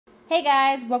Hey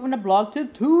guys, welcome to Blog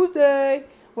Tip Tuesday,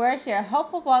 where I share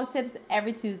helpful blog tips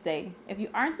every Tuesday. If you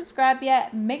aren't subscribed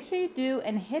yet, make sure you do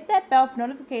and hit that bell for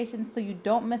notifications so you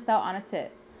don't miss out on a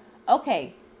tip.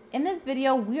 Okay, in this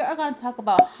video, we are going to talk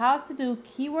about how to do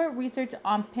keyword research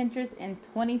on Pinterest in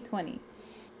 2020.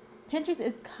 Pinterest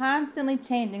is constantly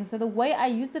changing, so the way I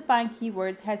used to find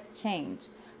keywords has changed.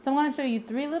 So I'm going to show you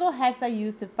 3 little hacks I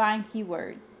use to find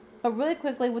keywords. But really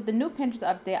quickly, with the new Pinterest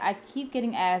update, I keep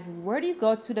getting asked, where do you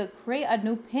go to create a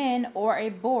new pin or a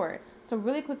board? So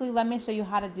really quickly, let me show you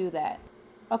how to do that.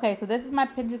 Okay, so this is my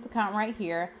Pinterest account right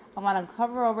here. I want to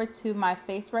cover over to my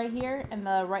face right here in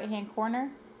the right hand corner.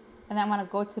 And then I'm going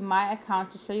to go to my account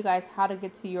to show you guys how to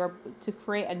get to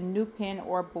create a new pin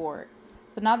or board.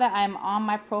 So now that I'm on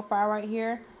my profile right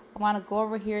here, I want to go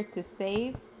over here to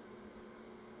saved.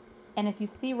 And if you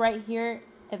see right here,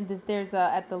 and there's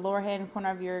at the lower hand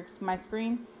corner of my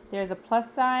screen, there's a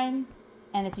plus sign.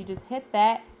 And if you just hit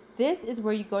that, this is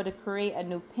where you go to create a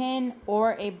new pin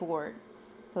or a board.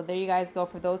 So there you guys go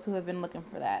for those who have been looking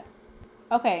for that.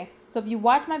 Okay, so if you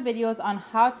watch my videos on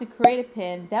how to create a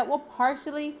pin, that will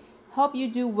partially help you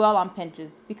do well on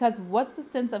Pinterest, because what's the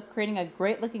sense of creating a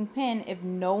great looking pin if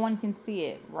no one can see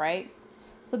it, right?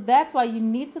 So that's why you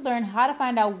need to learn how to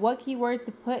find out what keywords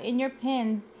to put in your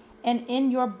pins and in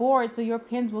your board so your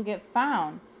pins will get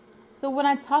found. So when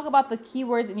I talk about the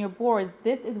keywords in your boards,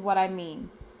 this is what I mean.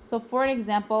 So for an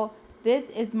example, this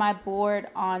is my board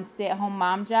on stay-at-home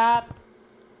mom jobs.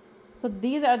 So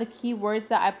these are the keywords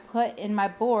that I put in my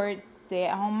board,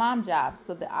 stay-at-home mom jobs.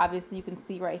 So that obviously you can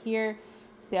see right here,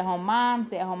 stay-at-home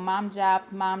mom jobs,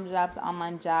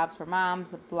 online jobs for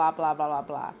moms, blah, blah, blah, blah,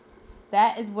 blah.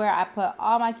 That is where I put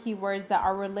all my keywords that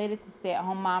are related to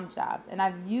stay-at-home mom jobs. And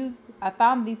I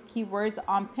found these keywords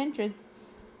on Pinterest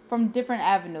from different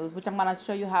avenues, which I'm going to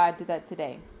show you how I do that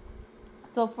today.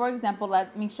 So for example,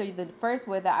 let me show you the first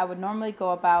way that I would normally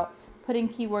go about putting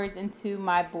keywords into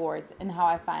my boards and how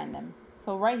I find them.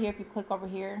 So right here, if you click over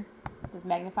here, this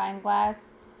magnifying glass,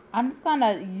 I'm just going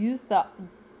to use the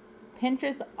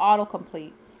Pinterest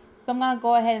autocomplete. So I'm going to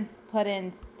go ahead and put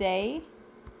in stay.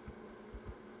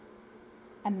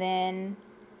 And then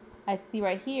I see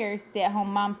right here, stay-at-home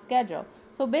mom schedule.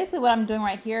 So basically what I'm doing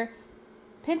right here,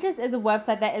 Pinterest is a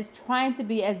website that is trying to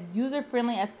be as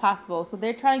user-friendly as possible. So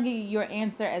they're trying to get you your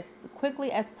answer as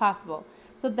quickly as possible.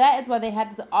 So that is why they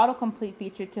have this autocomplete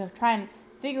feature to try and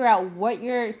figure out what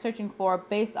you're searching for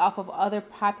based off of other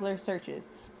popular searches.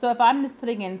 So if I'm just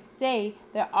putting in stay,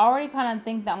 they're already kind of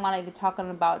think that I'm either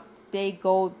talking about stay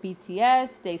gold BTS,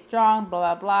 stay strong,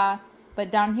 blah, blah, blah. But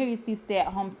down here you see stay at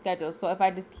home schedule. So if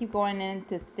I just keep going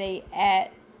into stay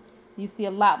at, you see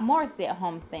a lot more stay at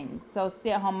home things. So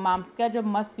stay at home mom schedule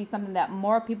must be something that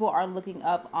more people are looking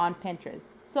up on Pinterest.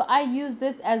 So I use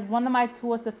this as one of my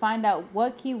tools to find out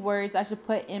what keywords I should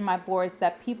put in my boards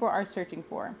that people are searching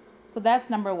for. So that's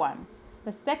number one.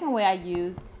 The second way I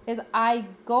use is I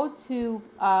go to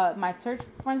my search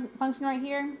function right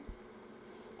here.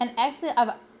 And actually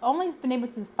I've only been able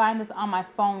to find this on my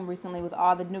phone recently with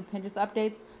all the new Pinterest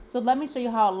updates. So let me show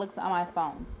you how it looks on my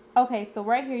phone. Okay, so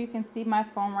right here you can see my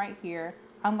phone right here.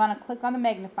 I'm going to click on the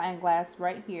magnifying glass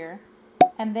right here.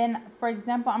 And then, for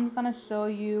example, I'm just going to show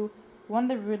you one of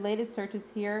the related searches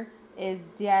here is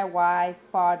DIY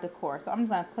fall decor. So I'm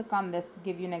just going to click on this to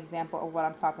give you an example of what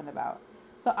I'm talking about.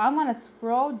 So I'm going to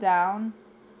scroll down,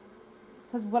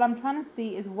 because what I'm trying to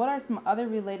see is what are some other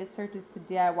related searches to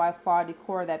DIY fall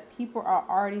decor that people are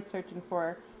already searching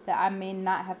for that I may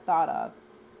not have thought of.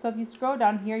 So if you scroll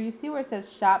down here, you see where it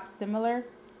says shop similar.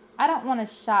 I don't want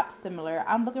to shop similar.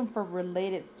 I'm looking for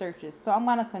related searches. So I'm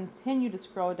going to continue to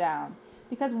scroll down,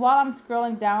 because while I'm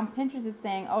scrolling down, Pinterest is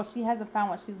saying, oh, she hasn't found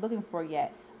what she's looking for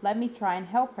yet. Let me try and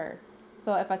help her.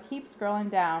 So if I keep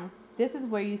scrolling down, this is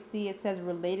where you see it says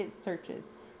related searches.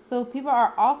 So people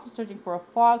are also searching for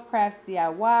fall crafts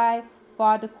DIY,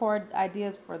 fall decor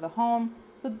ideas for the home.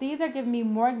 So these are giving me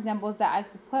more examples that I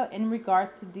could put in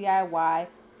regards to DIY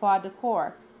fall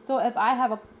decor. So if I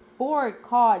have a board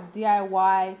called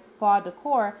DIY fall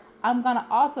decor, I'm going to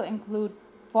also include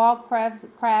fall crafts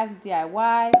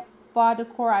DIY, fall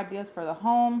decor ideas for the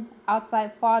home,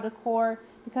 outside fall decor,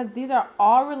 because these are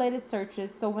all related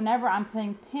searches. So whenever I'm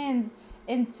putting pins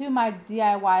into my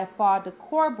DIY fall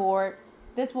decor board,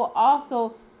 this will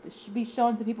also be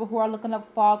shown to people who are looking up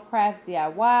fall crafts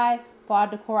DIY, fall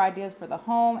decor ideas for the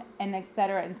home, and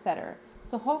etc., etc.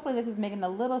 So hopefully this is making a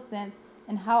little sense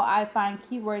in how I find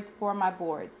keywords for my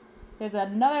boards. There's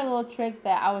another little trick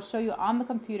that I will show you on the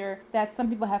computer that some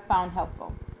people have found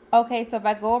helpful. Okay, so if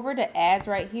I go over to ads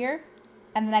right here,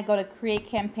 and then I go to create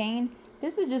campaign,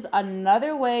 This is just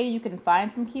another way you can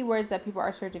find some keywords that people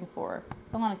are searching for.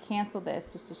 So I'm going to cancel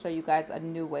this just to show you guys a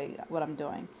new way what I'm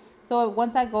doing. So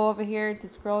once I go over here to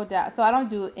scroll down, so I don't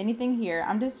do anything here.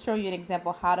 I'm just showing you an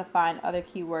example how to find other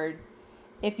keywords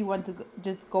if you want to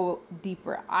just go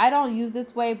deeper. I don't use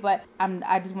this way, but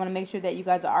I just want to make sure that you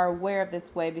guys are aware of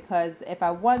this way, because if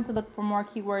I wanted to look for more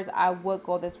keywords, I would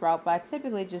go this route, but I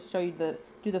typically just show you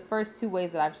do the first two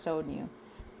ways that I've shown you.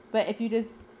 But if you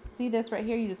just see this right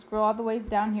here, you just scroll all the way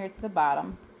down here to the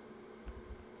bottom.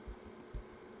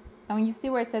 And when you see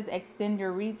where it says extend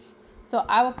your reach, so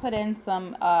I will put in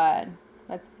some,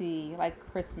 let's see, like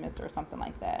Christmas or something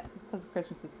like that, because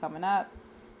Christmas is coming up.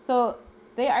 So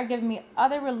they are giving me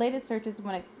other related searches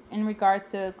in regards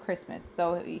to Christmas.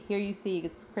 So here you see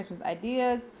it's Christmas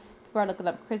ideas. People are looking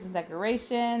up Christmas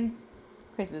decorations,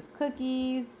 Christmas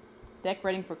cookies,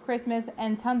 decorating for Christmas,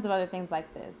 and tons of other things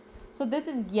like this. So this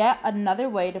is yet another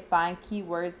way to find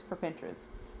keywords for Pinterest.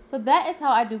 So that is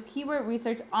how I do keyword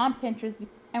research on Pinterest.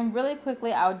 And really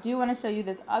quickly, I do want to show you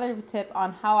this other tip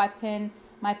on how I pin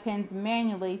my pins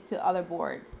manually to other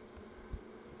boards.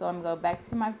 So I'm going to go back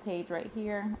to my page right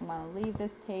here. I'm going to leave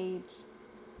this page.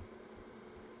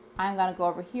 I'm going to go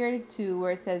over here to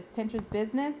where it says Pinterest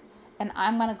Business, and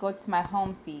I'm going to go to my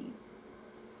home feed.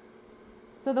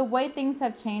 So the way things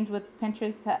have changed with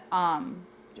Pinterest,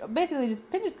 basically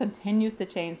just Pinterest continues to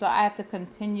change. So I have to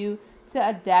continue to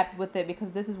adapt with it,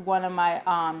 because this is one of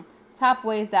my top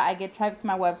ways that I get traffic to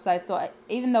my website. So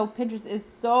even though Pinterest is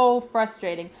so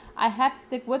frustrating, I have to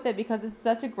stick with it because it's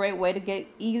such a great way to get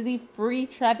easy, free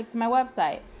traffic to my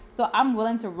website. So I'm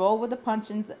willing to roll with the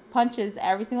punches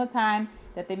every single time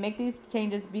that they make these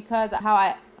changes, because of how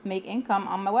I make income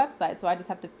on my website. So I just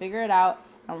have to figure it out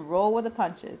and roll with the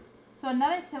punches. So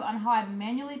another tip on how I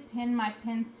manually pin my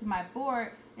pins to my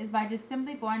board is by just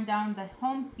simply going down the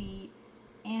home feed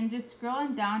and just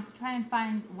scrolling down to try and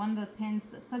find one of the pins.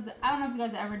 Because I don't know if you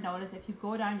guys ever noticed, if you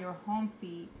go down your home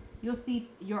feed, you'll see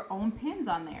your own pins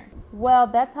on there. Well,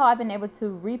 that's how I've been able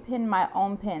to repin my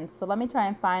own pins. So let me try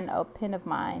and find a pin of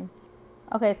mine.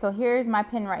 Okay, so here's my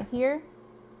pin right here.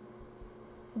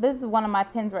 So this is one of my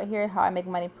pins right here, how I make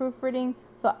money proofreading.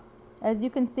 So as you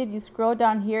can see, if you scroll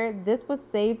down here, this was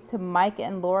saved to Mike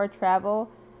and Laura Travel.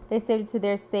 They saved it to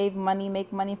their Save Money,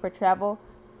 Make Money for Travel.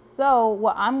 So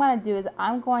what I'm going to do is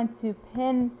I'm going to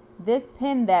pin this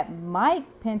pin that Mike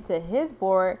pinned to his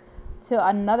board to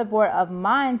another board of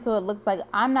mine, so it looks like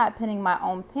I'm not pinning my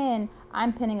own pin,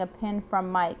 I'm pinning a pin from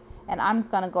Mike. And I'm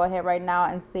just going to go ahead right now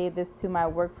and save this to my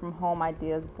work from home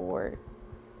ideas board.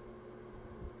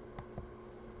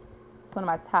 It's one of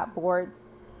my top boards.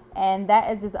 And that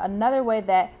is just another way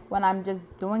that when I'm just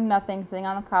doing nothing, sitting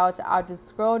on the couch, I'll just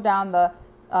scroll down the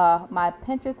my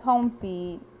Pinterest home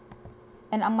feed,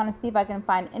 and I'm going to see if I can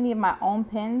find any of my own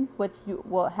pins, which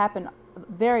will happen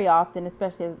very often,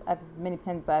 especially as many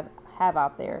pins I have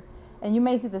out there. And you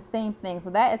may see the same thing. So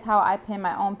that is how I pin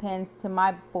my own pins to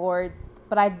my boards,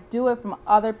 but I do it from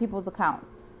other people's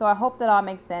accounts. So I hope that all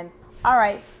makes sense. All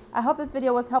right, I hope this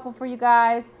video was helpful for you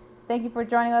guys. Thank you for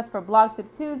joining us for Blog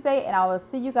Tip Tuesday, and I will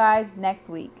see you guys next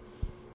week.